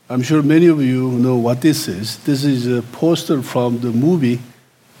I'm sure many of you know what this is. This is a poster from the movie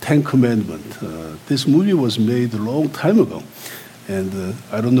Ten Commandments. This movie was made a long time ago. And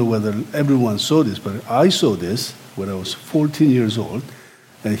I don't know whether everyone saw this, but I saw this when I was 14 years old.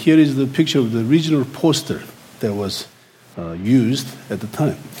 And here is the picture of the original poster that was used at the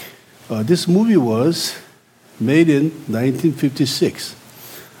time. This movie was made in 1956.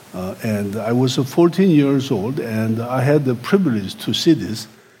 And I was 14 years old, and I had the privilege to see this.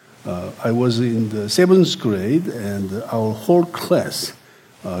 I was in the 7th grade, and our whole class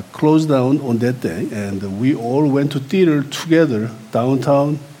closed down on that day, and we all went to theater together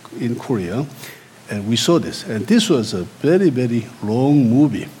downtown in Korea, and we saw this. And this was a very, very long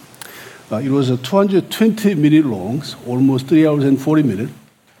movie. It was a 220-minute long, almost 3 hours and 40 minutes.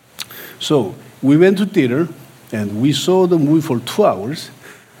 So we went to theater, and we saw the movie for 2 hours,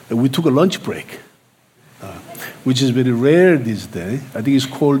 and we took a lunch break, which is very rare these days. I think it's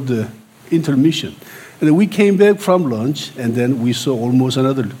called intermission. And then we came back from lunch, and then we saw almost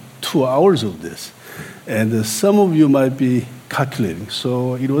another 2 hours of this. And some of you might be calculating.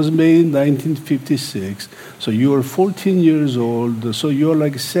 So it was made in 1956. So you are 14 years old. So you're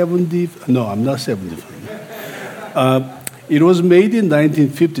like 70. No, I'm not 70. It was made in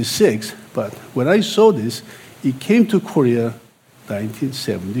 1956. But when I saw this, it came to Korea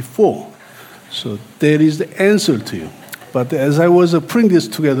 1974. So there is the answer to you. But as I was putting this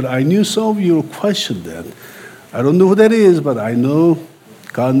together, I knew some of you questioned that. I don't know who that is, but I know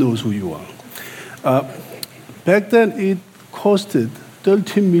God knows who you are. Back then, it costed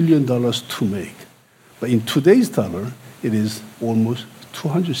 $13 million to make. But in today's dollar, it is almost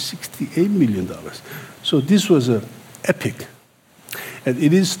 $268 million. So this was an epic. And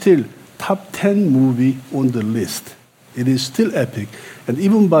it is still top 10 movie on the list. It is still epic. And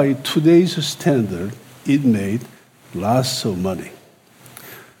even by today's standard, it made lots of money.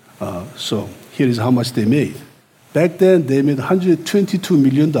 So here is how much they made. Back then, they made $122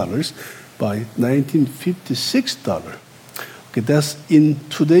 million by 1956 dollar. Okay, that's in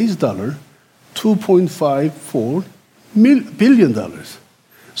today's dollar, $2.54 billion.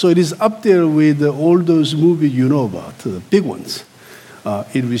 So it is up there with all those movies you know about, the big ones.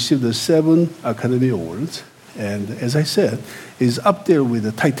 It received the 7 Academy Awards. And as I said, it's up there with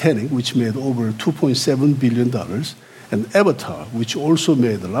the Titanic, which made over $2.7 billion, and Avatar, which also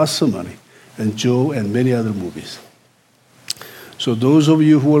made lots of money, and Joe and many other movies. So those of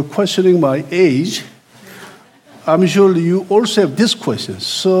you who are questioning my age, I'm sure you also have this question.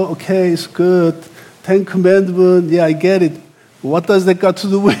 So, okay, it's good. 10 Commandments, yeah, I get it. What does that got to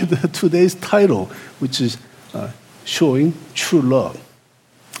do with today's title, which is Showing True Love?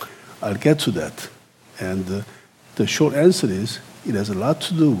 I'll get to that. And the short answer is, it has a lot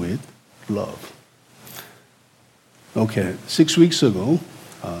to do with love. Okay, 6 weeks ago,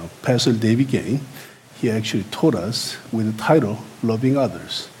 Pastor David Gain, he actually taught us with the title, Loving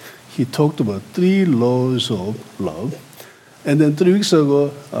Others. He talked about 3 laws of love. And then 3 weeks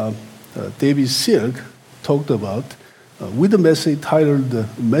ago, David Silk talked about, with the message titled, The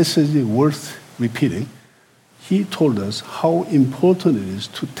Message Worth Repeating, he told us how important it is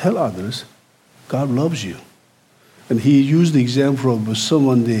to tell others God loves you. And he used the example of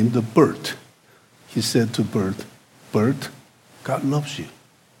someone named Bert. He said to Bert, Bert, God loves you.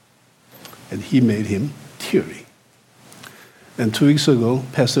 And he made him teary. And 2 weeks ago,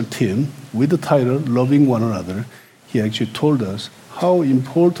 Pastor Tim, with the title, Loving One Another, he actually told us how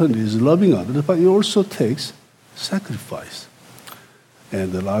important it is loving others, but it also takes sacrifice.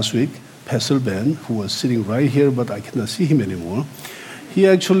 And last week, Pastor Ben, who was sitting right here, but I cannot see him anymore, he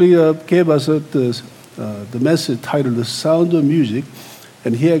actually gave us the message titled The Sound of Music,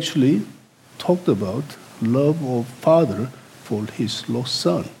 and he actually talked about love of father for his lost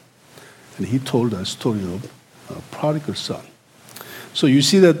son. And he told a story of a prodigal son. So you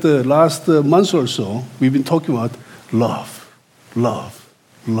see that the last month or so, we've been talking about love, love,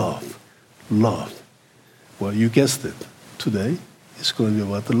 love, love. Well, you guessed it. Today, it's going to be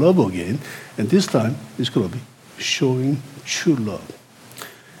about the love again, and this time, it's going to be showing true love.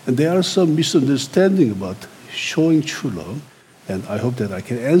 And there are some misunderstanding about showing true love, and I hope that I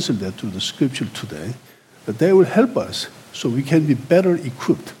can answer that through the scripture today, that they will help us so we can be better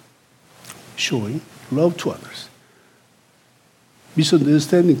equipped showing love to others.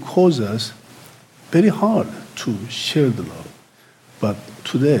 Misunderstanding causes us very hard to share the love. But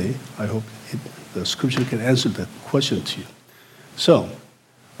today, I hope the scripture can answer that question to you. So,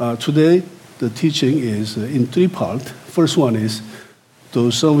 today, the teaching is in 3 parts. First one is, though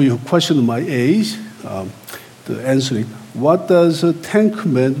some of you question my age, the answering, what does the 10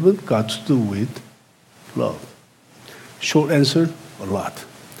 Commandments got to do with love? Short answer, a lot.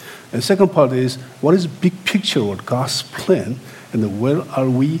 And second part is, what is the big picture or God's plan, and where are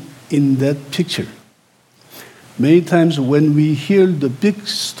we in that picture? Many times when we hear the big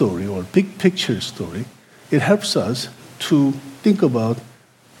story or big picture story, it helps us to think about,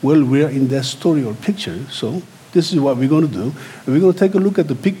 well, we're in that story or picture, so this is what we're going to do. And we're going to take a look at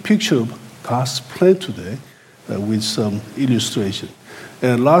the big picture of God's plan today with some illustration.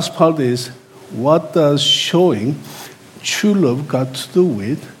 And last part is, what does showing true love got to do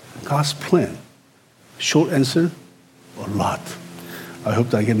with God's plan? Short answer, a lot. I hope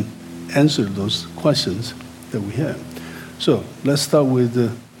that I can answer those questions that we have. So let's start with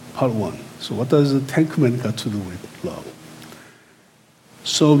part one. So what does the Ten Commandments got to do with love?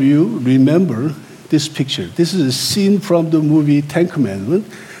 Some of you remember this picture. This is a scene from the movie Ten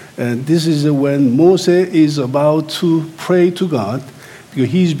Commandments. And this is when Moses is about to pray to God because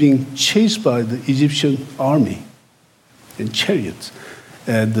he's being chased by the Egyptian army in chariots.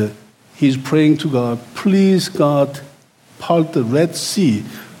 And he's praying to God, please, God, part the Red Sea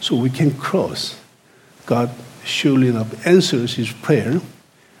so we can cross. God surely enough answers his prayer.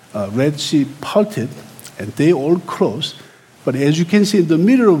 Red Sea parted, and they all crossed. But as you can see, in the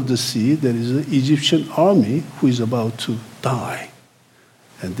middle of the sea, there is an Egyptian army who is about to die.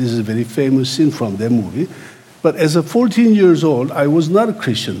 And this is a very famous scene from that movie. But as a 14 years old, I was not a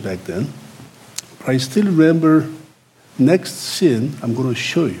Christian back then. But I still remember next scene I'm going to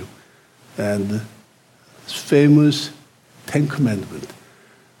show you. And it's famous Ten Commandments.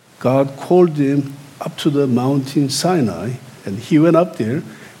 God called him up to the mountain Sinai, and he went up there,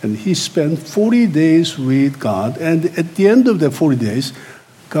 and he spent 40 days with God. And at the end of the 40 days,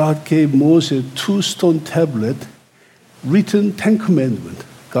 God gave Moses 2 stone tablets, written Ten Commandments.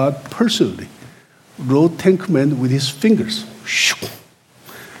 God personally wrote Ten Commandments with his fingers.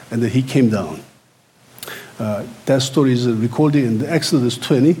 And then he came down. That story is recorded in the Exodus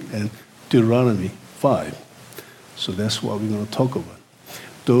 20 and Deuteronomy 5. So that's what we're going to talk about.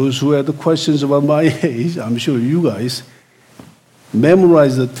 Those who had the questions about my age, I'm sure you guys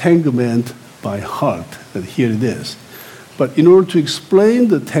memorize the Ten Commandments by heart, and here it is. But in order to explain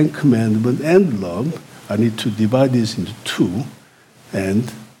the Ten Commandments and love, I need to divide this into 2,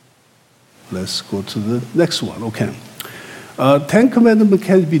 and let's go to the next one. Okay. Ten Commandments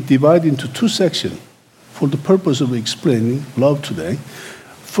can be divided into 2 sections for the purpose of explaining love today.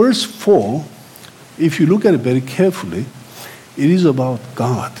 First 4, if you look at it very carefully, it is about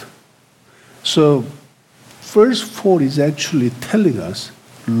God. So first 4 is actually telling us,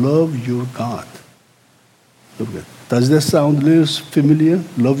 love your God. Does that sound a little familiar?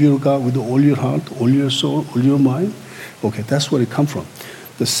 Love your God with all your heart, all your soul, all your mind? Okay, that's where it comes from.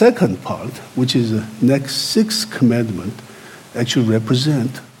 The second part, which is the next 6 commandment, actually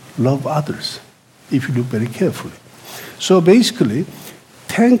represent love others, if you look very carefully. So basically,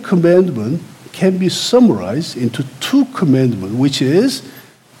 10 commandments can be summarized into 2 commandments, which is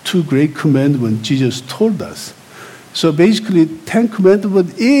 2 great commandments Jesus told us. So basically, 10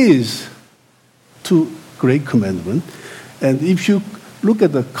 commandments is 2 great commandments. And if you look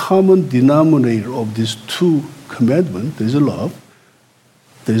at the common denominator of these 2 commandments, there is a love.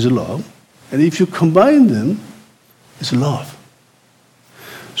 There is a love. And if you combine them, it's love.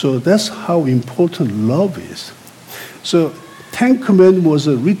 So that's how important love is. So 10 Commandments was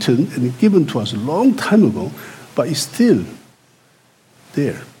written and given to us a long time ago, but it's still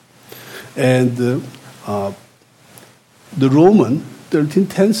there. And the Roman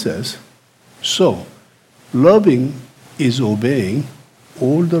 13:10 says, so loving is obeying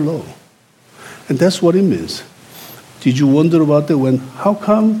all the law. And that's what it means. Did you wonder about that? How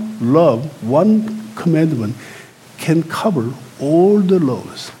come love, 1 commandment, can cover all the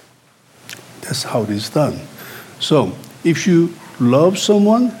laws? That's how it is done. So if you love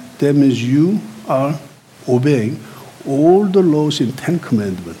someone, that means you are obeying all the laws in 10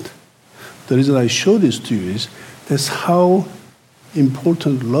 commandments. The reason I show this to you is that's how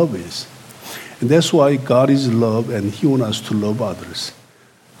important love is. And that's why God is love and he wants us to love others.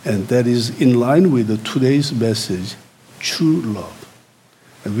 And that is in line with today's message, true love.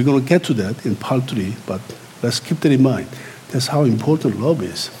 And we're going to get to that in part 3, but let's keep that in mind. That's how important love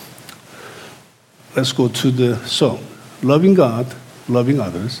is. Let's go to loving God, loving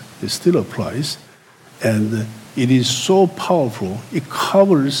others, it still applies. And it is so powerful, it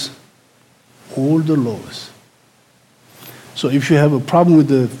covers all the laws. So if you have a problem with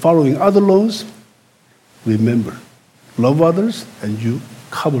the following other laws, remember, love others and you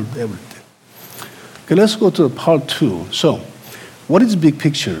covered everything. Okay, let's go to part 2. So, what is the big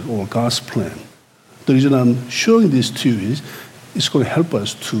picture or God's plan? The reason I'm showing this to you is it's going to help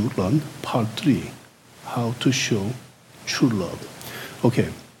us to learn part 3, how to show true love. Okay,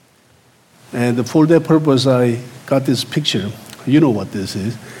 And for that purpose, I got this picture. You know what this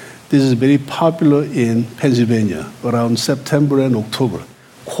is. This is very popular in Pennsylvania around September and October.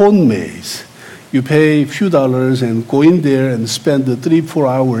 Corn maze. You pay a few dollars and go in there and spend 3-4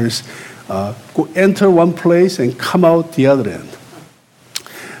 hours, go enter one place and come out the other end.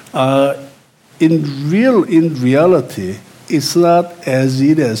 In reality, it's not as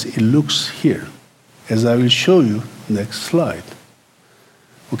it looks here, as I will show you next slide.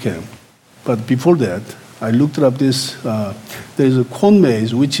 Okay, but before that, I looked up this. There is a corn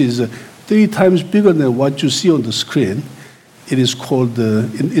maze, which is 3 times bigger than what you see on the screen. It is called,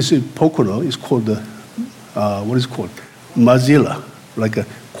 it's in Pocono, it's called, what is it called? Mazilla, like a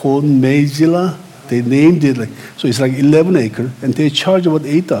corn mazilla. They named it, so it's like 11 acres, and they charge about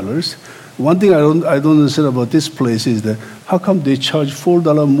 $8. One thing I don't understand about this place is that how come they charge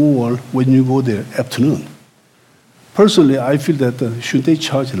 $4 more when you go there afternoon? Personally, I feel that should they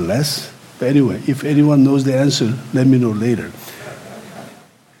charge less? But anyway, if anyone knows the answer, let me know later.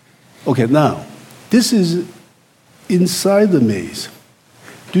 Okay, now, this is inside the maze.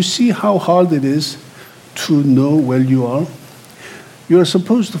 Do you see how hard it is to know where you are? You are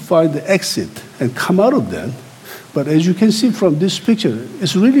supposed to find the exit and come out of that. But as you can see from this picture,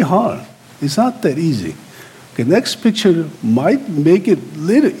 it's really hard. It's not that easy. Okay, next picture might make it a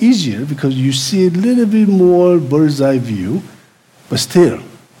little easier because you see a little bit more bird's eye view, but still,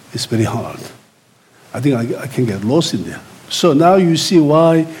 it's very hard. I think I can get lost in there. So now you see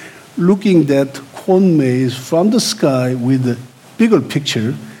why looking at corn maze from the sky with a bigger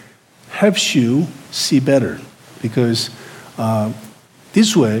picture helps you see better, because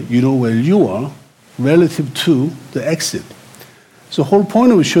this way you know where you are relative to the exit. So the whole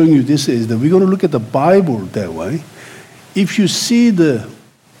point of showing you this is that we're going to look at the Bible that way. If you see the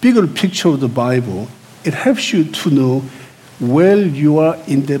bigger picture of the Bible, it helps you to know where you are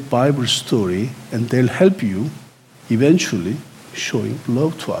in the Bible story, and they'll help you eventually showing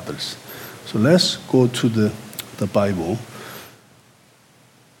love to others. So let's go to the Bible.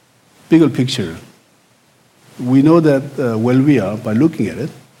 Bigger picture. We know that where we are by looking at it,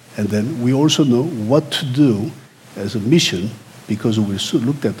 and then we also know what to do as a mission, because we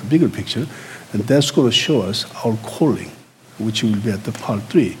looked at the bigger picture, and that's going to show us our calling, which will be at the part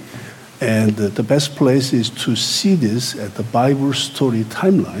 3. And the best place is to see this at the Bible story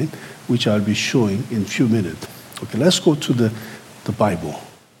timeline, which I'll be showing in a few minutes. Okay, let's go to the Bible,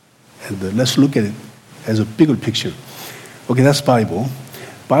 and let's look at it as a bigger picture. Okay, that's Bible.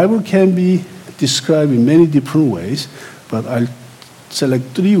 Bible can be described in many different ways, but I'll select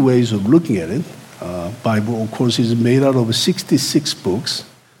 3 ways of looking at it. Bible, of course, is made out of 66 books,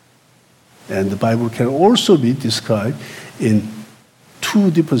 and the Bible can also be described in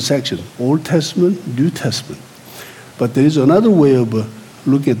 2 different sections, Old Testament, New Testament. But there is another way of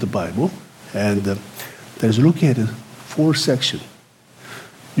looking at the Bible, and there's looking at it 4 sections.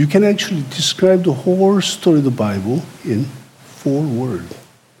 You can actually describe the whole story of the Bible in 4 words.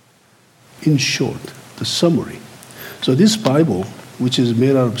 In short, the summary. So this Bible, which is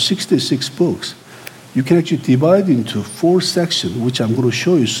made out of 66 books, you can actually divide into 4 sections, which I'm going to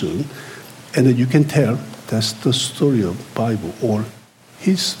show you soon, and then you can tell that's the story of the Bible, or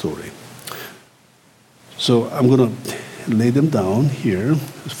his story. So I'm going to lay them down here.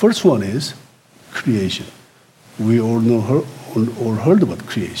 The first one is creation. We all know or heard about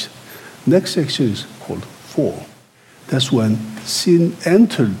creation. Next section is called fall. That's when sin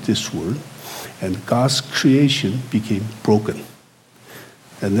entered this world and God's creation became broken.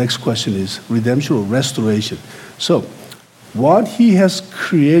 And next question is redemption or restoration. So what he has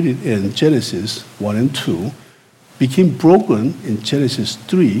created in Genesis 1 and 2 became broken in Genesis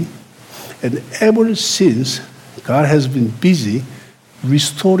 3, and ever since, God has been busy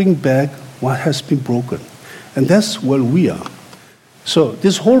restoring back what has been broken. And that's where we are. So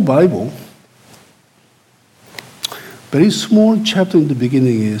this whole Bible, very small chapter in the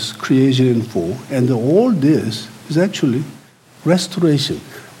beginning is creation and fall, and all this is actually restoration.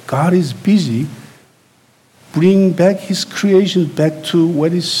 God is busy bringing back his creation back to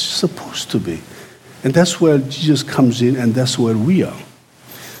what it's supposed to be. And that's where Jesus comes in, and that's where we are.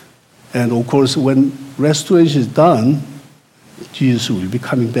 And of course, when restoration is done, Jesus will be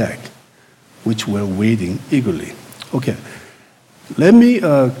coming back, which we're waiting eagerly. Okay, let me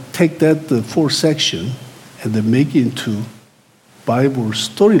take that 4 section and then make it into Bible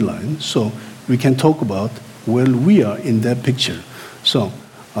storyline so we can talk about where we are in that picture. So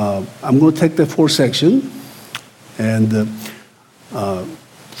I'm going to take that 4 section and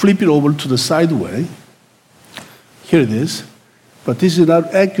flip it over to the side way. Here it is. But this is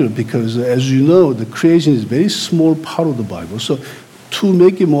not accurate because, as you know, the creation is a very small part of the Bible. So to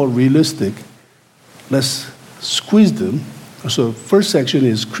make it more realistic, let's squeeze them. So first section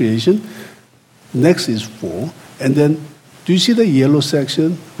is creation, next is fall, and then do you see the yellow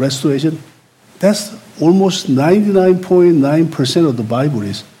section, restoration? That's almost 99.9% of the Bible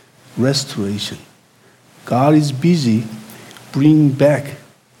is restoration. God is busy bringing back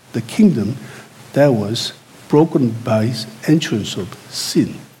the kingdom that was broken by his entrance of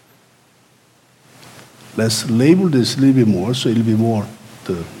sin. Let's label this a little bit more so it'll be more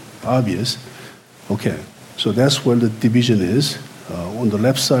obvious. Okay, so that's where the division is. On the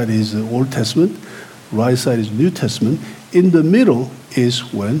left side is the Old Testament, right side is New Testament. In the middle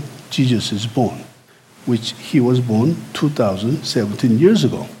is when Jesus is born, which he was born 2017 years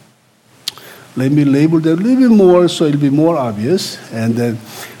ago. Let me label that a little bit more so it'll be more obvious. And then,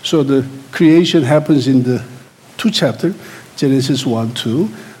 so the creation happens in the 2 chapters, Genesis 1, 2,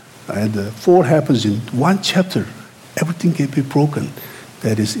 and 4 happens in 1 chapter. Everything can be broken.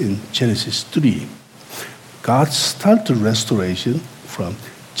 That is in Genesis 3. God started restoration from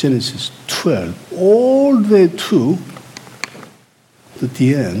Genesis 12 all the way to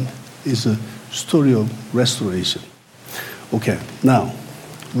the end is a story of restoration. Okay, now,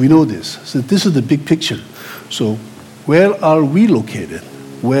 we know this. So this is the big picture. So where are we located?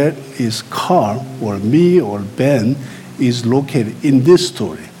 Where is Carl or me or Ben is located in this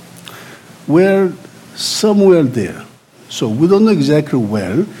story? We're somewhere there. So we don't know exactly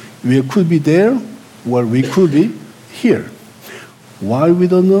where. We could be there, or we could be here. Why we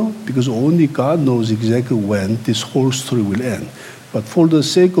don't know? Because only God knows exactly when this whole story will end. But for the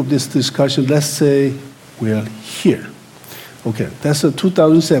sake of this discussion, let's say we are here. Okay, that's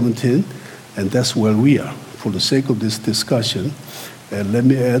 2017, and that's where we are for the sake of this discussion. And let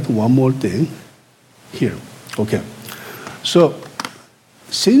me add one more thing here. Okay, so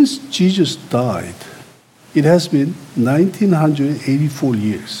since Jesus died, it has been 1984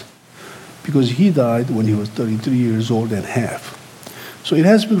 years because he died when he was 33 years old and half. So it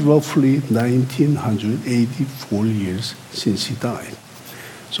has been roughly 1984 years since he died.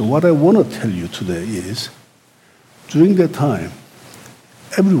 So what I want to tell you today is, during that time,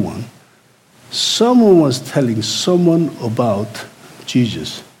 someone was telling someone about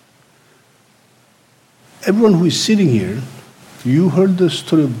Jesus. Everyone who is sitting here, you heard the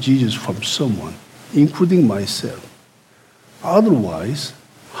story of Jesus from someone, including myself. Otherwise,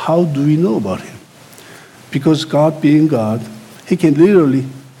 how do we know about him? Because God being God, he can literally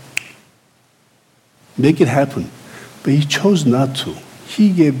make it happen. But he chose not to.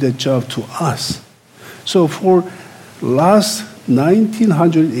 He gave that job to us. So for last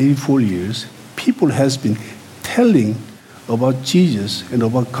 1984 years, people has been telling about Jesus and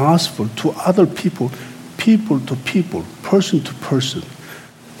about gospel to other people, people to people, person to person.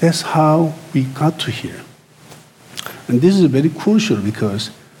 That's how we got to here. And this is very crucial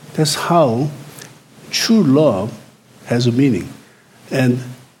because that's how true love has a meaning. And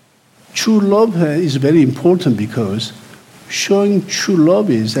true love is very important because showing true love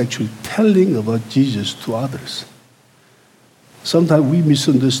is actually telling about Jesus to others. Sometimes we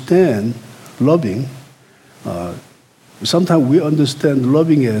misunderstand loving. Sometimes we understand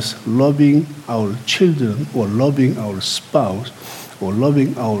loving as loving our children or loving our spouse or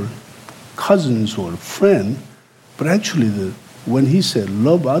loving our cousins or friend. But actually, when he said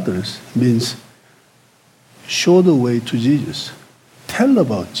love others means show the way to Jesus. Tell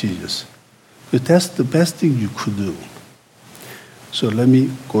about Jesus. Because that's the best thing you could do. So let me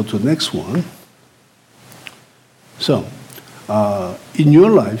go to the next one. So, in your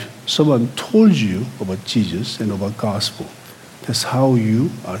life, someone told you about Jesus and about gospel. That's how you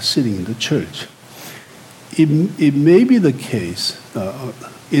are sitting in the church. It may be the case,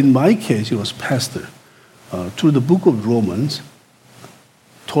 in my case, it was pastor, through the book of Romans,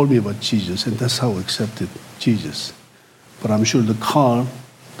 told me about Jesus, and that's how I accepted Jesus. But I'm sure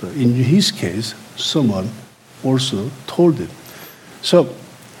in his case, someone also told him. So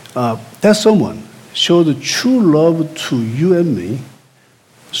that someone showed the true love to you and me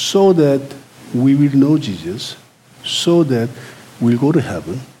so that we will know Jesus, so that we'll go to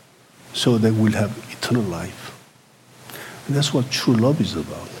heaven, so that we'll have eternal life. And that's what true love is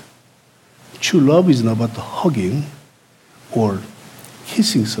about. True love is not about hugging or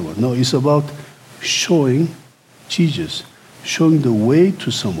kissing someone. No, it's about showing Jesus, showing the way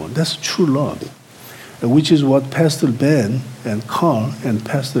to someone. That's true love, which is what Pastor Ben and Carl and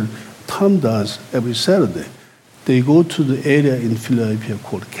Pastor Tom does every Saturday. They go to the area in Philadelphia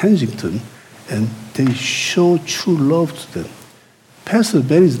called Kensington, and they show true love to them. Pastor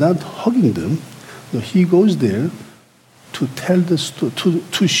Ben is not hugging them. No, he goes there to tell the story,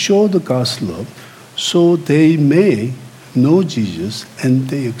 to show the God's love, so they may know Jesus and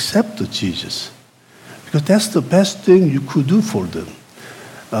they accept Jesus. Because that's the best thing you could do for them.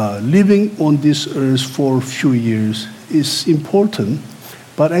 Living on this earth for a few years is important,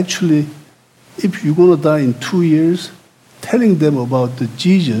 but actually, if you're going to die in 2 years, telling them about the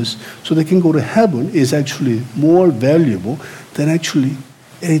Jesus so they can go to heaven is actually more valuable than actually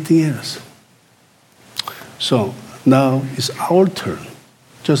anything else. So now it's our turn.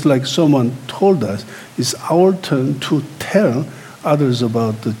 Just like someone told us, it's our turn to tell others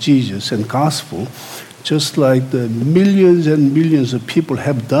about the Jesus and gospel, just like the millions and millions of people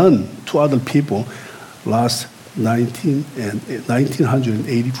have done to other people last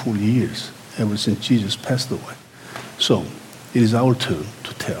 1984 years, ever since Jesus passed away. So it is our turn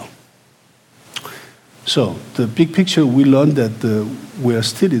to tell. So the big picture, we learned that we are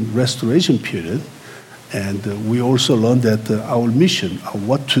still in restoration period, and we also learned that our mission,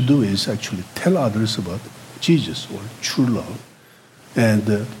 what to do, is actually tell others about Jesus or true love,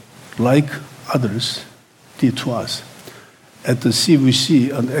 and like others did to us. At the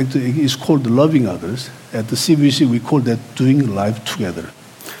CVC, and it's called loving others. At the CVC, we call that doing life together.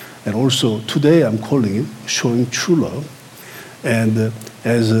 And also today, I'm calling it showing true love. And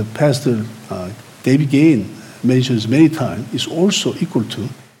as Pastor David Gain mentions many times, it's also equal to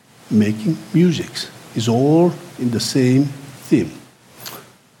making music. It's all in the same theme.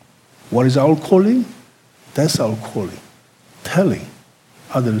 What is our calling? That's our calling. Telling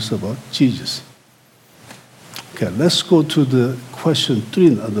others about Jesus. Okay, let's go to the question 3,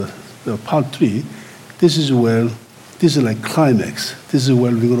 the part 3. This is like climax. This is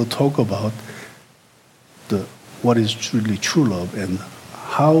where we're going to talk about what is truly true love and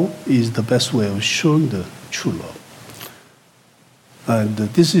how is the best way of showing the true love. And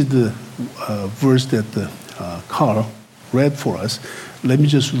this is the verse that Carl read for us. Let me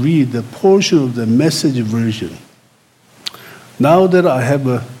just read the portion of the Message version. Now that I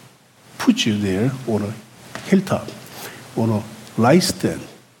have put you there on a hilltop, on a light stand,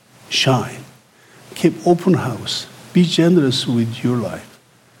 shine, keep open house, be generous with your life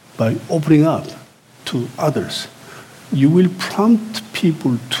by opening up to others. You will prompt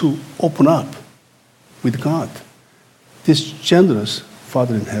people to open up with God, this generous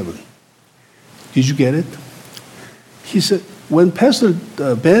Father in heaven. Did you get it? He said, when Pastor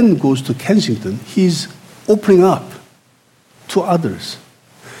Ben goes to Kensington, he's opening up to others.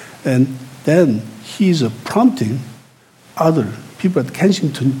 And then he's prompting other people at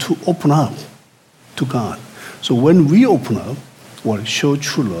Kensington to open up to God. So when we open up or show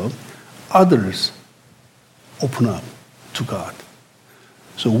true love, others open up to God.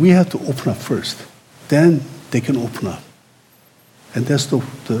 So we have to open up first. Then they can open up. And that's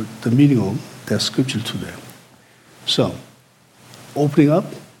the meaning of that scripture today. So, opening up,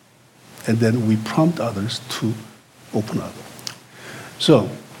 and then we prompt others to open up. So,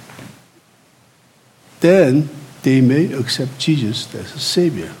 then they may accept Jesus as a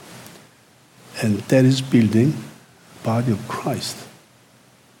Savior. And that is building the body of Christ.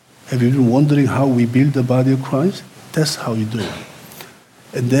 Have you been wondering how we build the body of Christ? That's how you do it.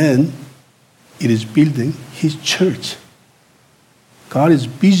 And then it is building His church. God is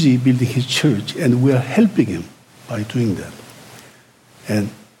busy building His church, and we are helping Him by doing that. And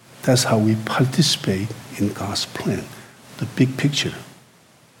that's how we participate in God's plan, the big picture.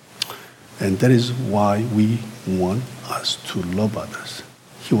 And that is why we want us to love others.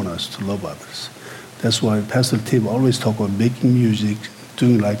 He wants us to love others. That's why Pastor Tim always talks about making music,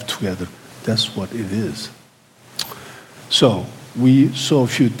 doing life together. That's what it is. So we saw a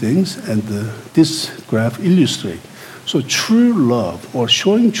few things, and this graph illustrates. So true love, or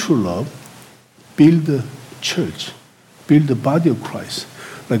showing true love, build the church, build the body of Christ.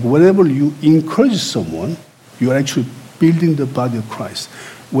 Like whenever you encourage someone, you are actually building the body of Christ.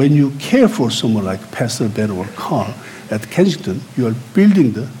 When you care for someone like Pastor Ben or Carl at Kensington, you are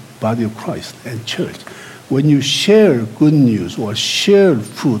building the body of Christ and church. When you share good news or share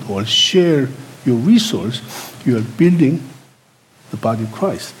food or share your resource, you are building the body of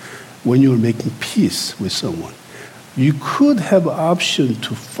Christ. When you are making peace with someone, you could have an option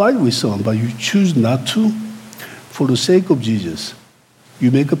to fight with someone, but you choose not to for the sake of Jesus.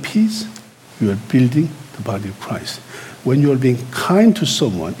 You make a peace, you are building the body of Christ. When you are being kind to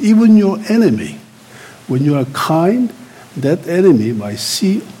someone, even your enemy, when you are kind, that enemy might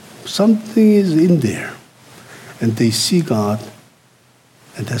see something is in there, and they see God,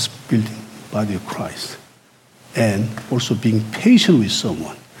 and that's building the body of Christ. And also being patient with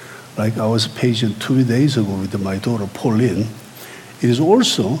someone. Like I was patient 2 days ago with my daughter Pauline. It is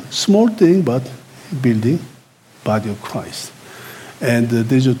also a small thing, but building body of Christ. And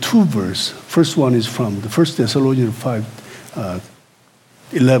there's a 2 verse. First one is from the 1 Thessalonians 5,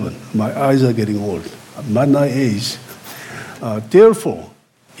 11. My eyes are getting old. I'm not my age. Therefore,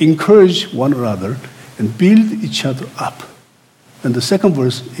 encourage one another and build each other up. And the second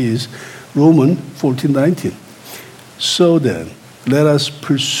verse is Romans 14:19. So then, let us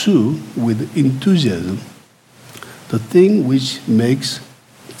pursue with enthusiasm the thing which makes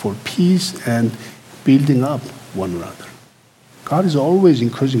for peace and building up one another. God is always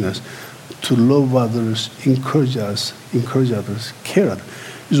encouraging us to love others, encourage others, care others.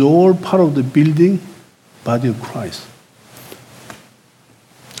 It's all part of the building body of Christ.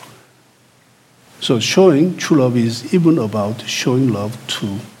 So showing true love is even about showing love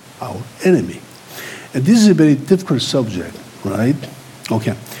to our enemy. And this is a very difficult subject, right?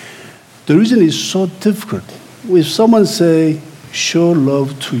 Okay. The reason it's so difficult, if someone say, show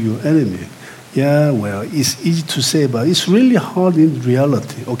love to your enemy, yeah, well, it's easy to say, but it's really hard in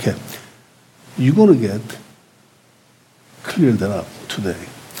reality. Okay. You're going to get clear that up today.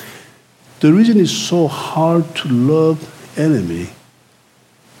 The reason it's so hard to love enemy,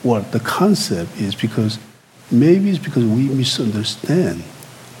 well, the concept is because maybe it's because we misunderstand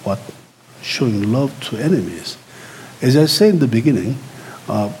what showing love to enemies. As I said in the beginning,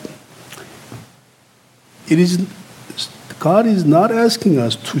 God is not asking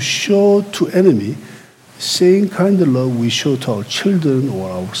us to show to enemy same kind of love we show to our children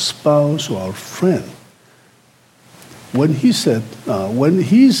or our spouse or our friend. When he said, when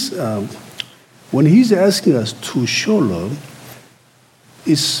he's asking us to show love,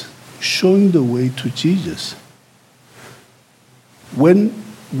 it's showing the way to Jesus. When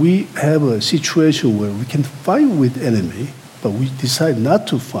we have a situation where we can fight with enemy, but we decide not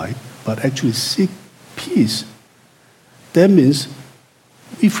to fight, but actually seek peace, that means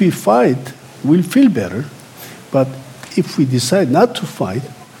if we fight, we'll feel better. But if we decide not to fight,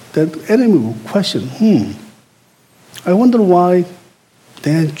 then the enemy will question, I wonder why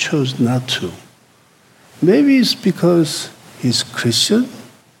Dan chose not to. Maybe it's because he's Christian.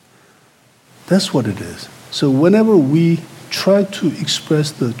 That's what it is. So whenever we try to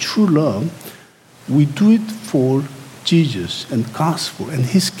express the true love, we do it for Jesus and gospel and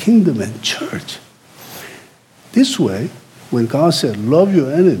his kingdom and church. This way, when God said, love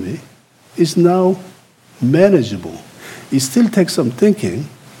your enemy, it's now manageable. It still takes some thinking.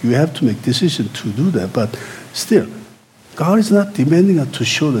 You have to make decisions to do that, but still, God is not demanding us to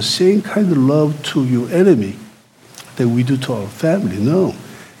show the same kind of love to your enemy that we do to our family. No.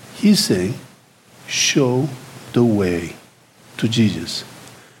 He's saying, show the way to Jesus.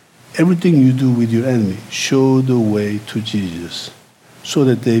 Everything you do with your enemy, show the way to Jesus so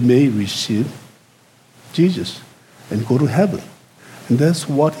that they may receive Jesus and go to heaven. And that's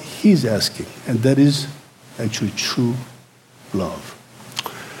what he's asking. And that is actually true love.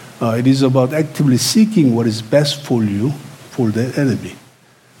 It is about actively seeking what is best for you, for the enemy.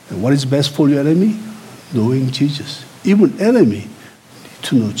 And what is best for your enemy? Knowing Jesus. Even enemy need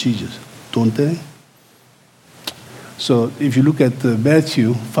to know Jesus, don't they? So if you look at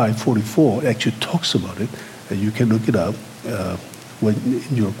Matthew 5:44, it actually talks about it, and you can look it up when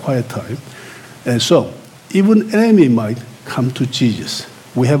in your quiet time. And so even enemy might come to Jesus.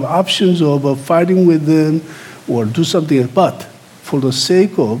 We have options of fighting with them or do something else, but for the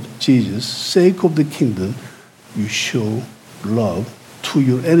sake of Jesus, sake of the kingdom, you show love to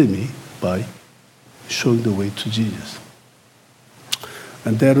your enemy by showing the way to Jesus.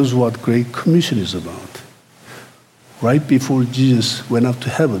 And that is what Great Commission is about. Right before Jesus went up to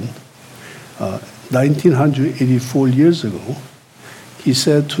heaven, 1984 years ago, he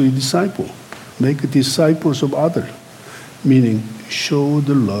said to his disciples, make disciples of others, meaning show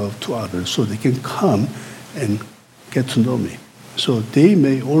the love to others so they can come and get to know me. So they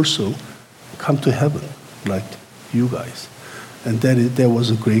may also come to heaven like you guys. And that was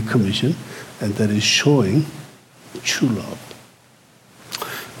a great commission, and that is showing true love.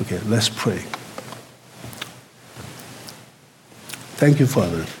 Okay, let's pray. Thank you,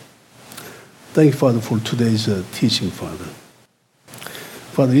 Father. Thank you, Father, for today's teaching, Father.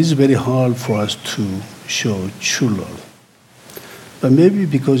 Father, it's very hard for us to show true love. But maybe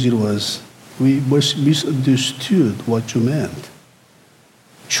because we misunderstood what you meant.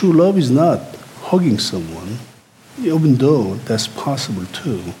 True love is not hugging someone, even though that's possible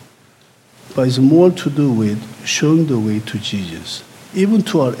too. But it's more to do with showing the way to Jesus, even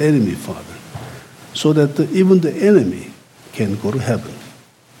to our enemy, Father, so that even the enemy can go to heaven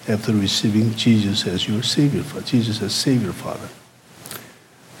after receiving Jesus as your Savior, Jesus as Savior, Father.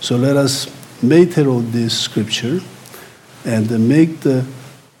 So let us meditate on this scripture and make the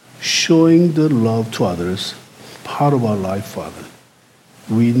showing the love to others part of our life, Father.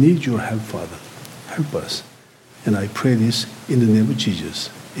 We need your help, Father. Help us. And I pray this in the name of Jesus.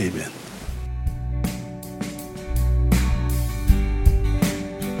 Amen.